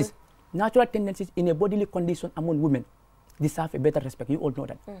tendencies in a bodily condition among women deserve a better respect. You all know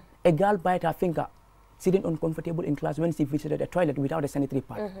that. A girl bite her finger sitting uncomfortable in class when she visited a toilet without a sanitary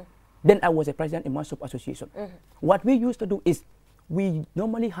pad. Then I was a president in my sub-association. What we used to do is we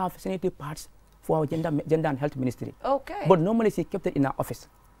normally have sanitary pads for our gender and health ministry. Okay. But normally she kept it in her office.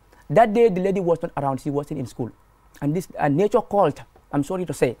 That day the lady was not around, she wasn't in school. And this nature called, I'm sorry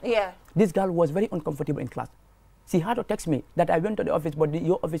to say. This girl was very uncomfortable in class. She had to text me that I went to the office, but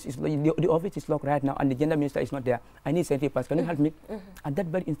the office is locked right now, and the gender minister is not there. I need sanitary pads. Can you help me? At that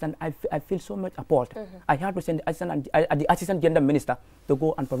very instant, I feel so much appalled. I had to send the assistant gender minister to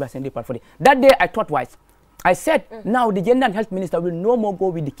go and provide sanitary pads for it. That day, I thought twice. I said, now the gender and health minister will no more go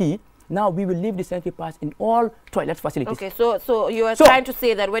with the key. Now we will leave the sanitary pads in all toilet facilities. Okay, so you are trying to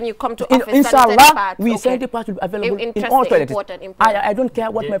say that when you come to office, inshallah, sanitary pads will be available in all toilets. Important. I don't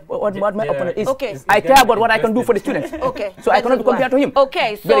care what my opponent is. Okay. I care about what I can do for the students. Okay. So I cannot be compared to him.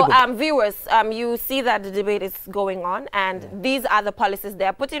 Okay, so viewers, you see that the debate is going on, and these are the policies they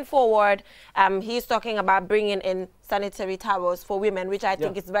are putting forward. He's talking about bringing in sanitary towels for women, which I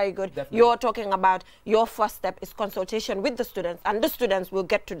think is very good. Definitely. You're talking about your first step is consultation with the students, and the students will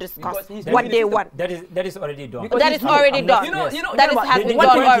get to discuss what they want. That is already done. That is already done. That has been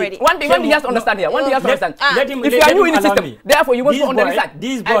done already. One thing he has to understand here. One thing he has to understand. If you are new in the system, therefore you want to go under research.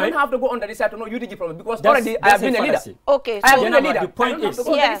 I don't have to go under research to know UDG problem, because already I have been a leader. Okay, I have been a leader.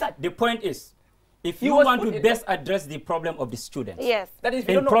 The point is, if you want to best address the problem of the students, that is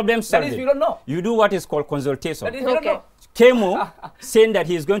in problem solving, we don't know. You do what is called consultation. That is we don't know. Kemo saying that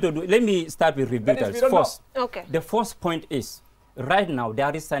he is going to do. Let me start with rebuttals first. Okay. The first point is, right now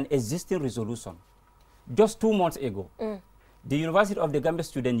there is an existing resolution. Just 2 months ago, the University of the Gambia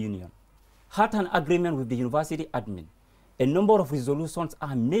Student Union had an agreement with the university admin. A number of resolutions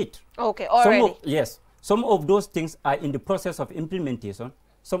are made. Okay, already. Some of those things are in the process of implementation.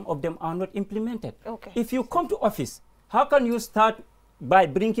 Some of them are not implemented. Okay. If you come to office, how can you start by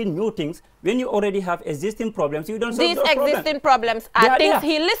bringing new things when you already have existing problems? You don't solve these those existing problems are things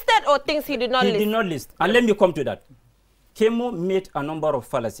he listed or things he did not list? He did not list. And let me come to that. Kemo made a number of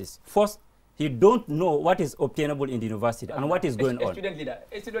fallacies. First, he don't know what is obtainable in the university and what is going on. Student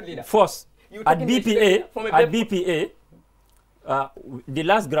leader. First, at BPA, the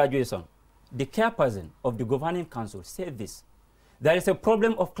last graduation, the chairperson of the governing council said this. There is a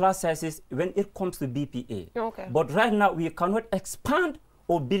problem of class sizes when it comes to BPA. Okay. But right now, we cannot expand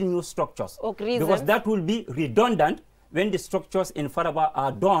or build new structures. Okay, because that will be redundant when the structures in Faraba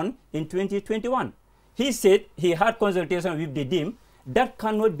are done in 2021. He said he had consultation with the dean. That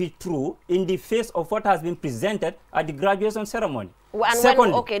cannot be true in the face of what has been presented at the graduation ceremony. And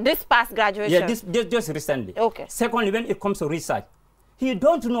secondly, this past graduation? Yeah, this just recently. Okay. Secondly, when it comes to research, he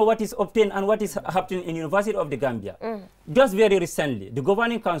don't know what is obtained and what is happening in University of the Gambia. Just very recently, the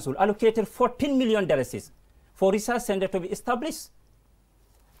governing council allocated $14 million for research center to be established.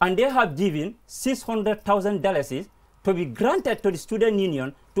 And they have given $600,000 to be granted to the student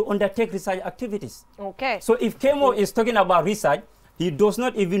union to undertake research activities. Okay. So if Kemo is talking about research, he does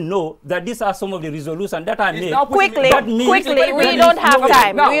not even know that these are some of the resolutions that are made. Quickly, we don't have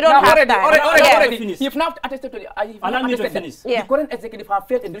time. We don't have time. Already. You've now attested to the... Allow me to finish. The current executive have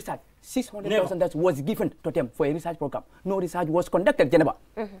failed in research. $600,000 was given to them for a research program. No research was conducted, Geneva.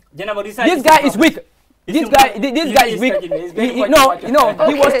 Research. This guy is weak. This guy is weak. He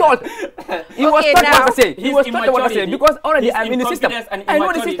was told. He was told what to say. He was told what to say because already I'm in the system. I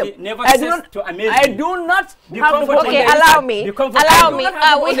know the system. I do not have to. Okay, allow me.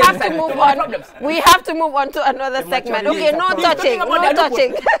 We have to move on. We have to move on to another segment. Okay, no touching. No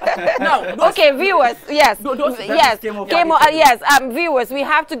touching. Okay, viewers. Yes. Viewers, we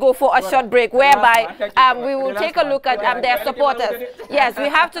have to go for a short break whereby we will take a look at their supporters. Yes, we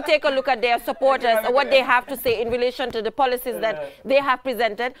have to take a look at their supporters, what they have to say in relation to the policies that they have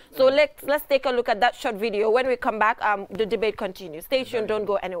presented. So let's take a look at that short video. When we come back, the debate continues. Stay tuned, don't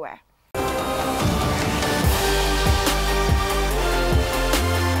go anywhere.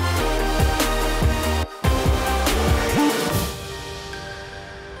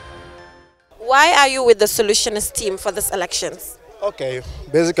 Why are you with the solutionist team for this elections? Okay,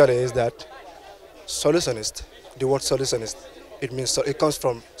 basically is that solutionist, the word solutionist, it comes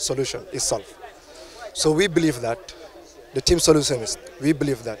from solution itself. So we believe that the team solutionist, we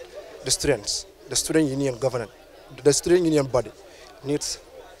believe that the students, the student union government, the student union body needs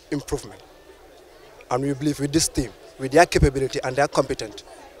improvement. And we believe with this team, with their capability and their competence,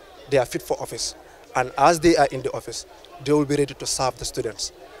 they are fit for office. And as they are in the office, they will be ready to serve the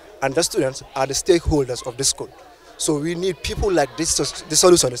students. And the students are the stakeholders of the school. So we need people like this, the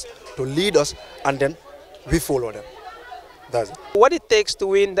solutionists, to lead us, and then we follow them. That's it. What it takes to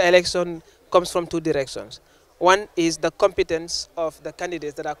win the election comes from two directions. One is the competence of the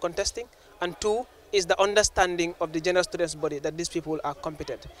candidates that are contesting, and two is the understanding of the general students' body that these people are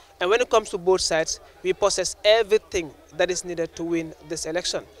competent. And when it comes to both sides, we possess everything that is needed to win this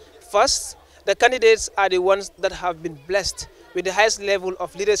election. First, the candidates are the ones that have been blessed with the highest level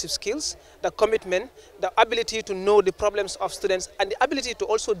of leadership skills, the commitment, the ability to know the problems of students, and the ability to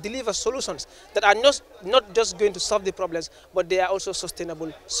also deliver solutions that are not just going to solve the problems, but they are also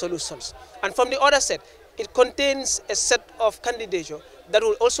sustainable solutions. And from the other side, it contains a set of candidature that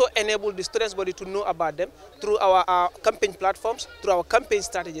will also enable the students' body to know about them through our campaign platforms, through our campaign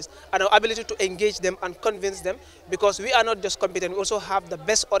strategies, and our ability to engage them and convince them, because we are not just competent, we also have the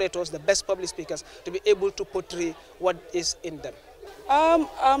best orators, the best public speakers to be able to portray what is in them.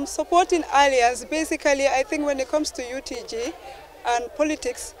 Supporting Alliance, basically, I think when it comes to UTG and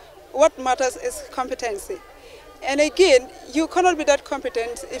politics, what matters is competency. And again, you cannot be that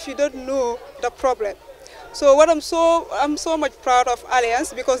competent if you don't know the problem. So what I'm so much proud of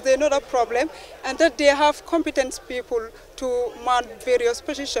Alliance, because they know the problem and that they have competent people to man various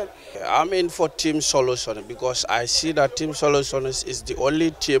positions. I'm in for Team Solution because I see that Team Solution is the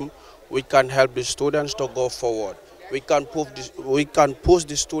only team we can help the students to go forward. We can push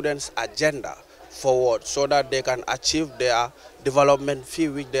the students' agenda forward so that they can achieve their development fee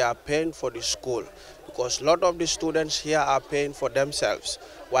which they are paying for the school. Because a lot of the students here are paying for themselves,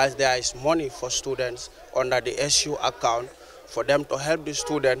 whilst there is money for students under the SU account for them to help the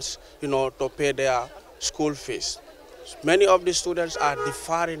students, to pay their school fees. Many of the students are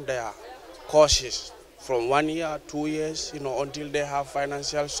deferring their courses from 1 year, 2 years, until they have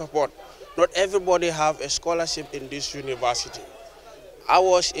financial support. Not everybody have a scholarship in this university. I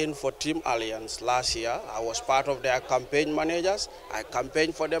was in for Team Alliance last year. I was part of their campaign managers. I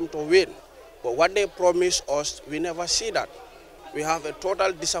campaigned for them to win. But what they promised us, we never see that. We have a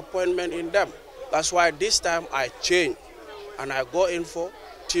total disappointment in them. That's why this time I change and I go in for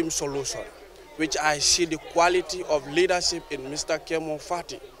Team Solution, which I see the quality of leadership in Mr. Kemo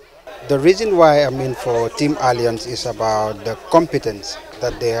Fati. The reason why I'm in for Team Alliance is about the competence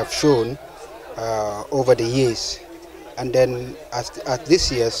that they have shown over the years. And then at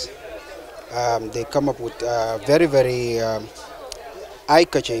this year's, they come up with very, very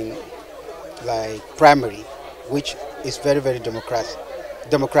eye-catching like primary, which is very, very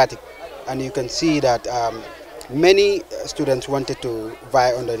democratic. And you can see that many students wanted to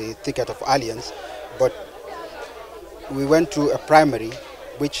vie under the ticket of Alliance, but we went to a primary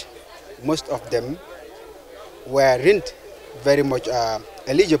which most of them weren't very much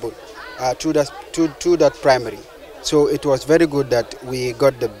eligible to that primary. So it was very good that we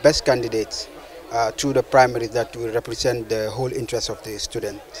got the best candidates to the primary that will represent the whole interest of the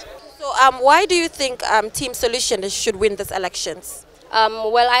students. So why do you think Team Solution should win these elections?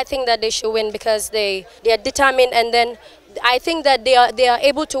 Well, I think that they should win because they are determined, and then I think that they are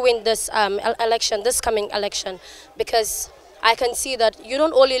able to win this election, this coming election, because I can see that you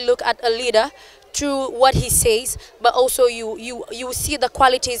don't only look at a leader through what he says, but also you see the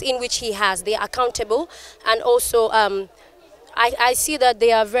qualities in which he has. They are accountable, and also I see that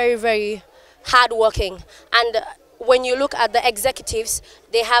they are very, very hardworking. And when you look at the executives,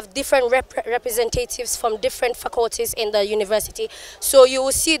 they have different representatives from different faculties in the university. So you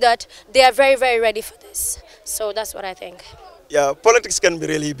will see that they are very, very ready for this. So that's what I think. Yeah, politics can be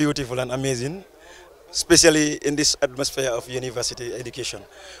really beautiful and amazing, especially in this atmosphere of university education.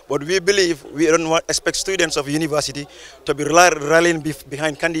 But we believe we don't expect students of university to be rallying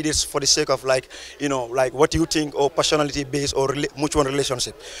behind candidates for the sake of like what you think or personality based or mutual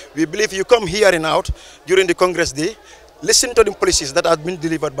relationship. We believe you come here and out during the Congress Day, listen to the policies that have been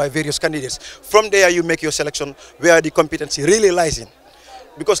delivered by various candidates. From there you make your selection where the competency really lies in.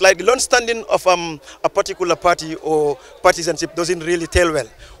 Because like the long standing of a particular party or partisanship doesn't really tell well.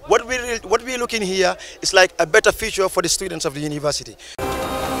 What we're looking here is like a better future for the students of the university.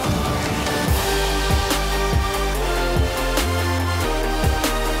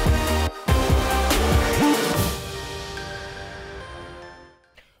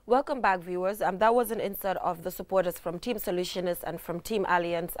 Welcome back, viewers. That was an insert of the supporters from Team Solutionists and from Team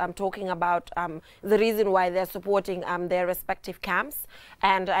Alliance. I'm talking about the reason why they're supporting their respective camps.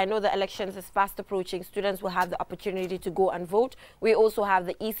 And I know the elections is fast approaching. Students will have the opportunity to go and vote. We also have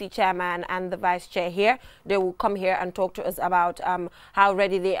the EC chairman and the vice chair here. They will come here and talk to us about how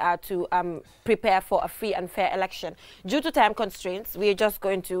ready they are to prepare for a free and fair election. Due to time constraints, we're just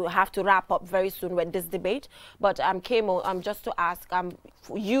going to have to wrap up very soon with this debate. But Kemo, just to ask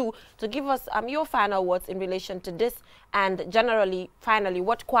for you to give us your final words in relation to this, and generally, finally,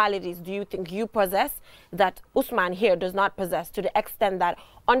 what qualities do you think you possess that Usman here does not possess, to the extent that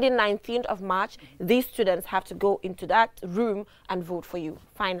on the 19th of March, these students have to go into that room and vote for you,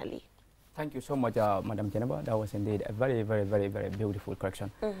 finally? Thank you so much, Madam Jeneba. That was indeed a very, very, very, very beautiful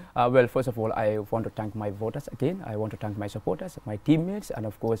correction. Well, first of all, I want to thank my voters again. I want to thank my supporters, my teammates, and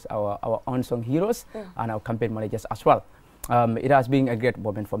of course, our unsung heroes and our campaign managers as well. It has been a great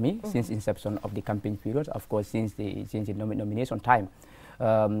moment for me since inception of the campaign period. Of course, since the nomination time,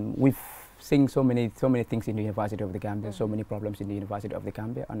 we've seen so many things in the University of the Gambia, so many problems in the University of the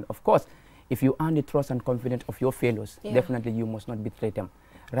Gambia, and of course, If you earn the trust and confidence of your fellows, definitely you must not betray them.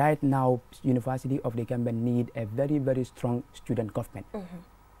 Right now, University of the Gambia need a very, very strong student government.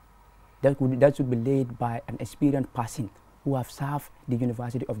 That should be led by an experienced person who have served the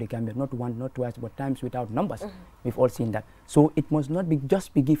University of the Gambia, not once, not twice, but times without numbers. We've all seen that. So it must not be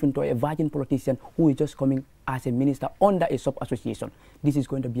just be given to a virgin politician who is just coming as a minister under a sub-association. This is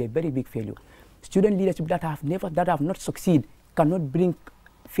going to be a very big failure. Student leadership that have not succeeded cannot bring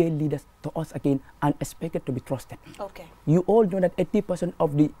failed leaders to us again and expected to be trusted. Okay. You all know that 80%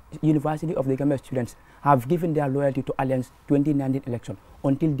 of the University of the Gambia students have given their loyalty to Alliance 2019 election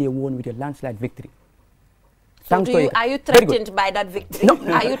until they won with a landslide victory. So are you threatened by that victory? No,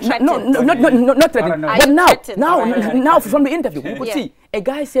 are you threatened? No, not threatened. But now from the interview, we could see a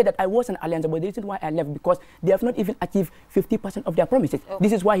guy said that I was an Alliance, but the reason why I left because they have not even achieved 50% of their promises.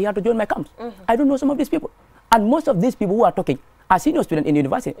 This is why he had to join my camps. I don't know some of these people. And most of these people who are talking are senior students in the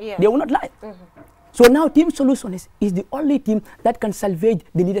university. They will not lie. So now Team Solutions is the only team that can salvage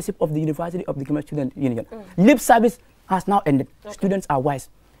the leadership of the University of the Gambia Student Union. Lip service has now ended. Students are wise.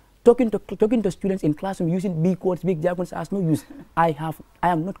 Talking to students in classroom using big words, big jargons has no use. I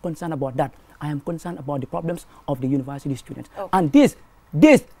am not concerned about that. I am concerned about the problems of the university students. And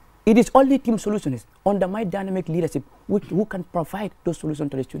it is only Team Solutions under my dynamic leadership who can provide those solutions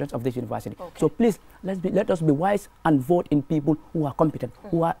to the students of this university. So please, let us be wise and vote in people who are competent,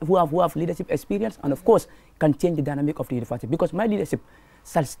 who have leadership experience, and of course can change the dynamic of the university. Because my leadership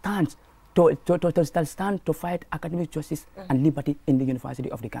shall stand to fight academic justice and liberty in the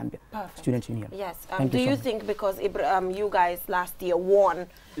University of the Gambia Students Union. Yes. Do you think because you guys last year won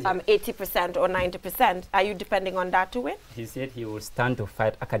 80% or 90%, are you depending on that to win? He said he will stand to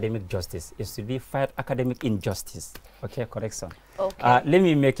fight academic justice. It should be fight academic injustice. Okay, correction. Okay. Let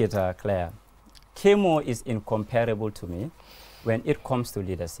me make it clear. Kemo is incomparable to me when it comes to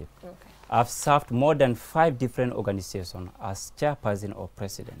leadership. Okay. I've served more than 5 different organizations as chairperson or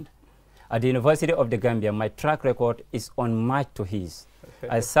president. At the University of the Gambia, my track record is unmatched to his.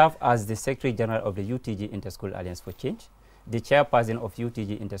 I serve as the Secretary General of the UTG Interschool Alliance for Change, the chairperson of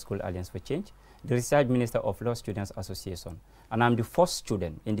UTG Interschool Alliance for Change, the Research Minister of Law Students Association, and I'm the first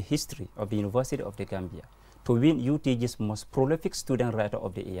student in the history of the University of the Gambia to win UTG's Most Prolific Student Writer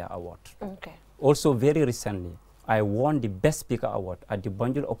of the Year award. Okay. Also, very recently, I won the Best Speaker award at the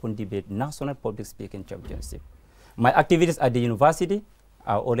Banjul Open Debate National Public Speaking Championship. My activities at the university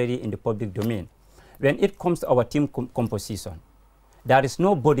are already in the public domain. When it comes to our team composition, there is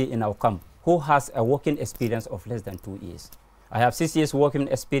nobody in our camp who has a working experience of less than 2 years. I have 6 years working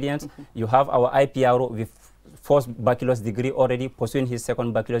experience. You have our IPRO with first bachelor's degree already pursuing his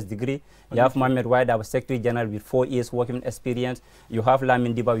second bachelor's degree. You have Mohamed Wade, our Secretary General, with 4 years working experience. You have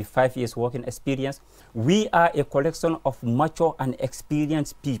Lamin Diba with 5 years working experience. We are a collection of mature and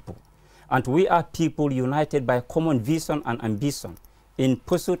experienced people. And we are people united by common vision and ambition in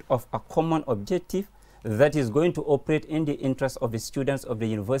pursuit of a common objective that is going to operate in the interest of the students of the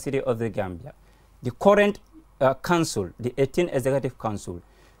University of the Gambia. The current council, the 18th Executive Council,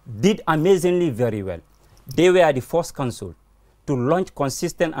 did amazingly very well. They were the first council to launch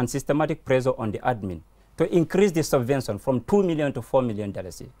consistent and systematic pressure on the admin to increase the subvention from $2 million to $4 million.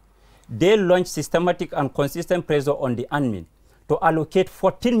 They launched systematic and consistent pressure on the admin to allocate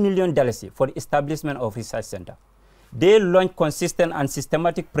 $14 million for the establishment of research center. They launched consistent and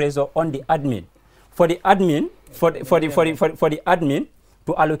systematic pressure on the admin for the admin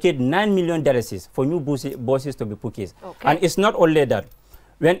to allocate $9 million for new buses to be purchased. Okay. And it's not only that.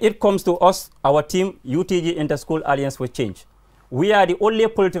 When it comes to us, our team, UTG Interschool Alliance for Change, we are the only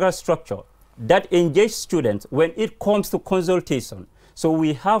political structure that engages students when it comes to consultation. So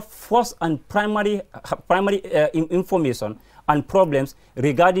we have first and primary information and problems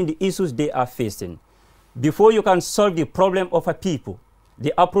regarding the issues they are facing. Before you can solve the problem of a people,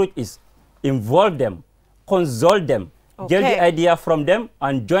 the approach is involve them, consult them, get the idea from them,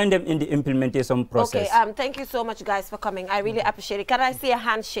 and join them in the implementation process. Okay, thank you so much, guys, for coming. I really appreciate it. Can I see a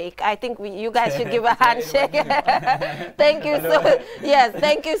handshake? I think you guys should give a handshake. Thank you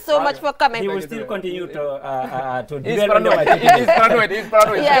thank you so much for coming. He will still continue to He's paranoid. He's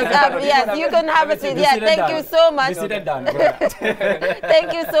paranoid. Yes, you can have a seat. Yeah, thank you so much.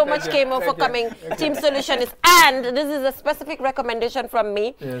 Thank you so much, Kemo, for coming. Team Solutions. And this is a specific recommendation from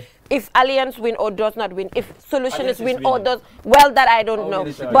me. Yes. If Alliance win or does not win, if Solutions win or does well, that I don't know.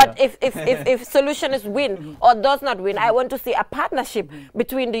 But if Solutionist win or does not win, I want to see a partnership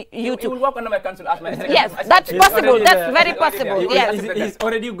between the you two. You will work under my council as my yes, that's possible. That's very possible. Yes, he's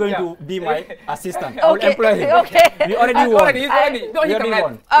already going to be my assistant. Okay. I will employ him. Okay. We already won. He can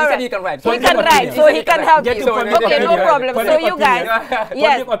write. All He right. said he can write. He can write, so he can help you. Okay, no problem. So you guys,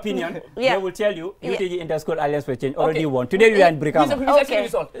 yes. Public opinion, they will tell you UTG Interschool Alliance for Change already won. Today we are in Brikama. Okay.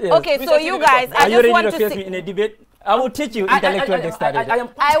 Okay, so you guys, I just want to see in a debate. I will teach you intellectual dexterity.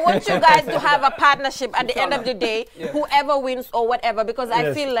 I want you guys to have a partnership at the end of the day, whoever wins or whatever, because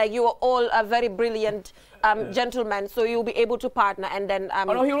I feel like you are all a very brilliant gentlemen, so you'll be able to partner, and then that's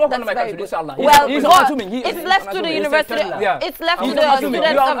very good. Well, it's left to the university. It's left to the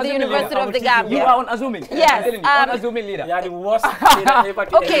students of the University of the Gambia. You are unassuming. Yes, unassuming leader. You are the worst leader.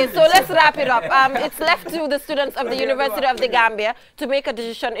 Okay, so let's wrap it up. It's left to the students of the University of the Gambia to make a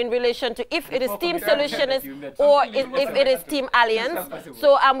decision in relation to if it is Team Solutionist or if it is Team Alliance.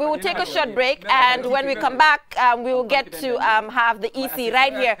 So we will take a short break, and when we come back, we will get to have the EC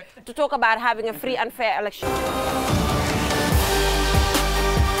right here to talk about having a free and fair election.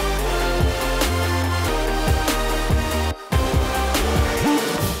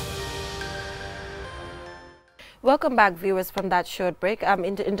 Welcome back, viewers, from that short break.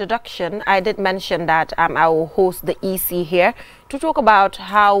 In the introduction, I did mention that I will host the EC here to talk about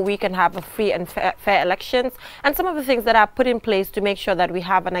how we can have a free and fair elections and some of the things that are put in place to make sure that we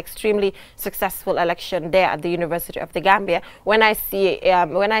have an extremely successful election there at the University of the Gambia. When I say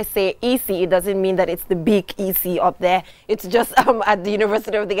EC, it doesn't mean that it's the big EC up there. It's just at the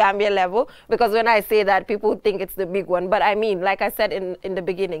University of the Gambia level, because when I say that, people think it's the big one. But I mean, like I said in the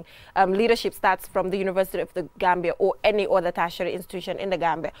beginning, leadership starts from the University of the Gambia or any other tertiary institution in the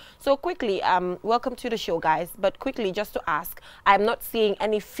Gambia. So quickly, welcome to the show, guys. But quickly, just to ask, I'm not seeing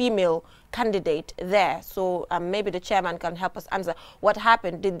any female candidate there. So maybe the chairman can help us answer. What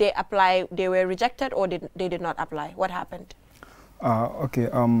happened? Did they apply? They were rejected, or they did not apply? What happened? Okay.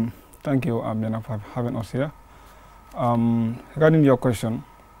 Thank you, Abdena, for having us here. Regarding your question,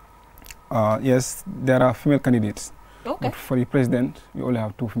 yes, there are female candidates. Okay. But for the president, we only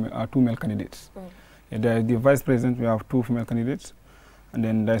have two male candidates. There is the vice president, we have two female candidates. And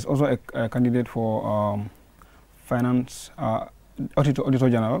then there's also a candidate for finance, Auditor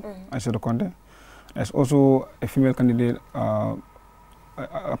General, Aissatou Conte. There's also a female candidate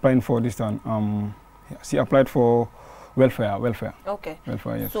applying for this one. She applied for welfare. Okay.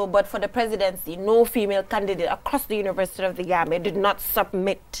 Welfare, yes. So, but for the presidency, no female candidate across the University of the Gambia did not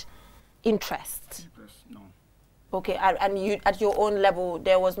submit interest. No. Okay, and you, at your own level,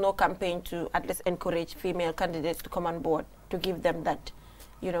 there was no campaign to at least encourage female candidates to come on board, to give them that,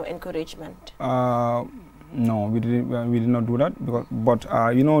 encouragement? No, we did not do that, but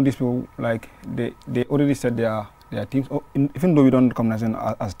these people, like, they already said their teams, even though we don't recognize them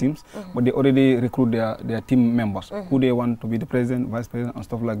as teams, but they already recruit their team members, who they want to be the president, vice president, and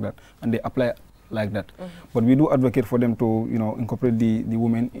stuff like that, and they apply like that. But we do advocate for them to, incorporate the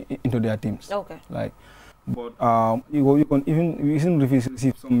women into their teams. Okay. Like, but you can even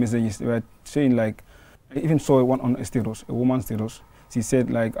receive some messages where saying, like, I even saw one on a status, a woman's status. She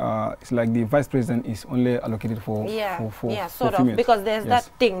said, like, it's like the vice president is only allocated for sort of, because there's that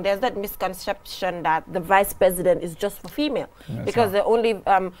thing, there's that misconception that the vice president is just for female, because the only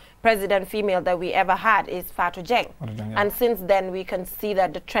president female that we ever had is Fatou Jeng, and since then we can see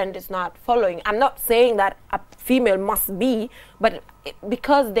that the trend is not following. I'm not saying that a female must be, but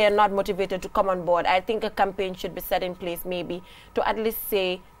because they're not motivated to come on board, I think a campaign should be set in place, maybe to at least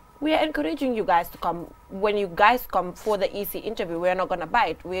say, we are encouraging you guys to come. When you guys come for the EC interview, we're not going to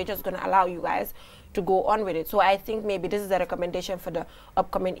bite. We're just going to allow you guys to go on with it. So I think maybe this is a recommendation for the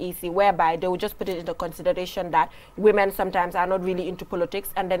upcoming EC, whereby they will just put it into consideration that women sometimes are not really into politics,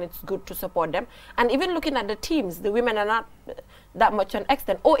 and then it's good to support them. And even looking at the teams, the women are not that much on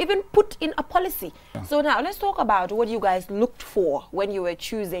extent, or even put in a policy. So now let's talk about what you guys looked for when you were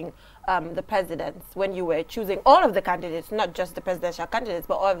choosing the presidents, when you were choosing all of the candidates, not just the presidential candidates,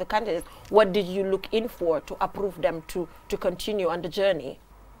 but all of the candidates. What did you look in for to approve them to continue on the journey?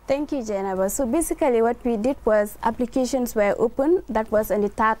 Thank you, Jennifer. So basically what we did was applications were open. That was on the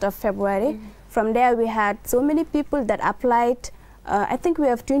 3rd of February. From there we had so many people that applied. I think we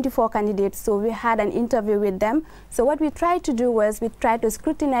have 24 candidates, so we had an interview with them. So what we tried to do was we tried to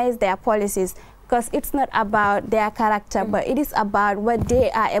scrutinize their policies, because it's not about their character, but it is about what they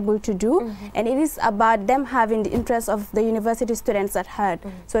are able to do, and it is about them having the interest of the university students at heart.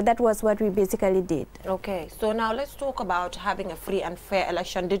 So that was what we basically did. Okay, so now let's talk about having a free and fair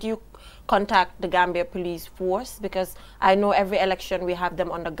election. Did you contact the Gambia Police Force? Because I know every election we have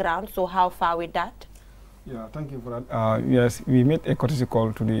them on the ground, so how far with that? Yeah, thank you for that. Yes, we made a courtesy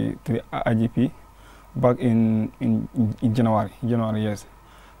call to the IGP back in January. Yes.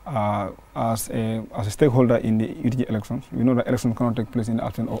 As a stakeholder in the UTG elections, we know that elections cannot take place in the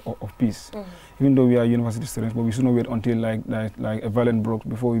absence of peace. Even though we are university students, but we should not wait until like a violence broke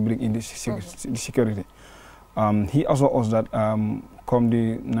before we bring in the security. He also asked that come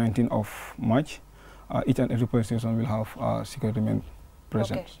the 19th of March, each and every police station will have security men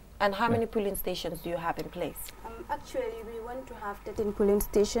present. Okay. And how many polling stations do you have in place? Actually, we want to have 13 polling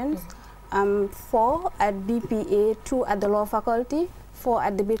stations, 4 at BPA, 2 at the law faculty, 4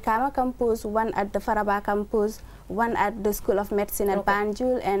 at the Birkama campus, 1 at the Faraba campus, 1 at the School of Medicine at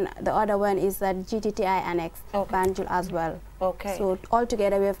Banjul, and the other one is at GTTI Annex, Banjul as well. Okay. So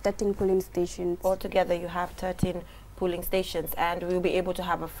altogether we have 13 polling stations. Altogether you have 13 polling stations, and we'll be able to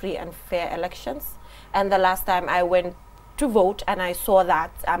have a free and fair elections. And the last time I went to vote and I saw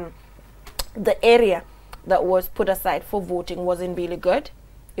that the area that was put aside for voting wasn't really good.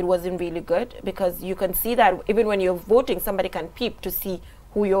 It wasn't really good because you can see that even when you're voting, somebody can peep to see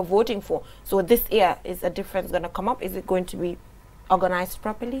who you're voting for. So this year, is a difference going to come up? Is it going to be organized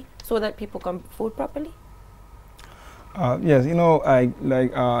properly so that people can vote properly? Yes, you know,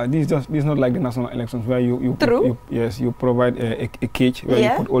 this is not like the national elections where you provide a cage where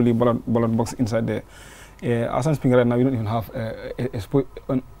you put all the ballot box inside there. As I'm speaking right now, we don't even have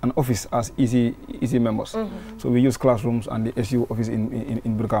an office as easy members. So we use classrooms and the SU office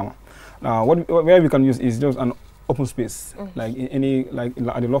in Brikama. Now, where we can use is just an open space, like in any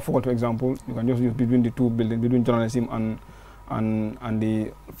at the law faculty, for example, you can just use between the two buildings, between journalism and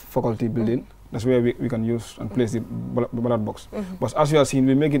the faculty building. That's where we can use and place the ballot box. But as you are seeing,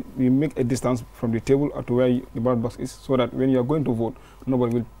 we make a distance from the table to where the ballot box is, so that when you are going to vote,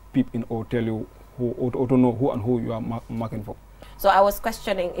 nobody will peep in or tell you or to know who and who you are marking for. So I was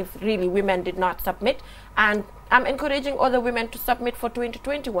questioning if really women did not submit, and I'm encouraging other women to submit for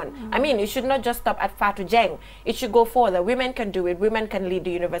 2021. I mean, it should not just stop at Fatou Jeng. It should go further. Women can do it. Women can lead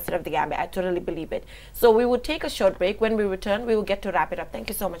the University of the Gambia. I totally believe it. So we will take a short break. When we return, we will get to wrap it up. Thank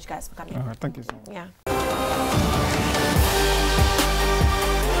you so much, guys, for coming. Thank you so much. Yeah.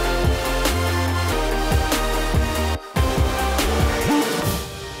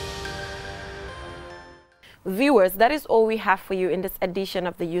 Viewers, that is all we have for you in this edition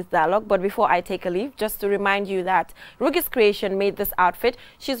of the Youth Dialogue. But before I take a leave, just to remind you that Rugi's Creation made this outfit.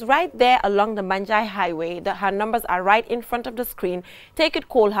 She's right there along the Manjai Highway. Her numbers are right in front of the screen. Take it,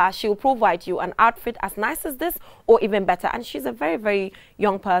 call her. She will provide you an outfit as nice as this or even better. And she's a very, very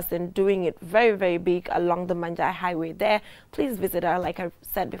young person doing it very, very big along the Manjai Highway there. Please visit her. Like I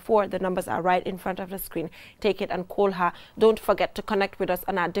said before, the numbers are right in front of the screen. Take it and call her. Don't forget to connect with us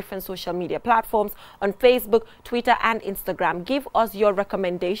on our different social media platforms, on Facebook, Twitter and Instagram. Give us your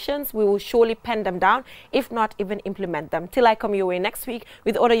recommendations. We will surely pen them down, if not even implement them. Till I come your way next week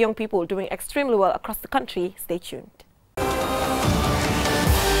with other young people doing extremely well across the country. Stay tuned.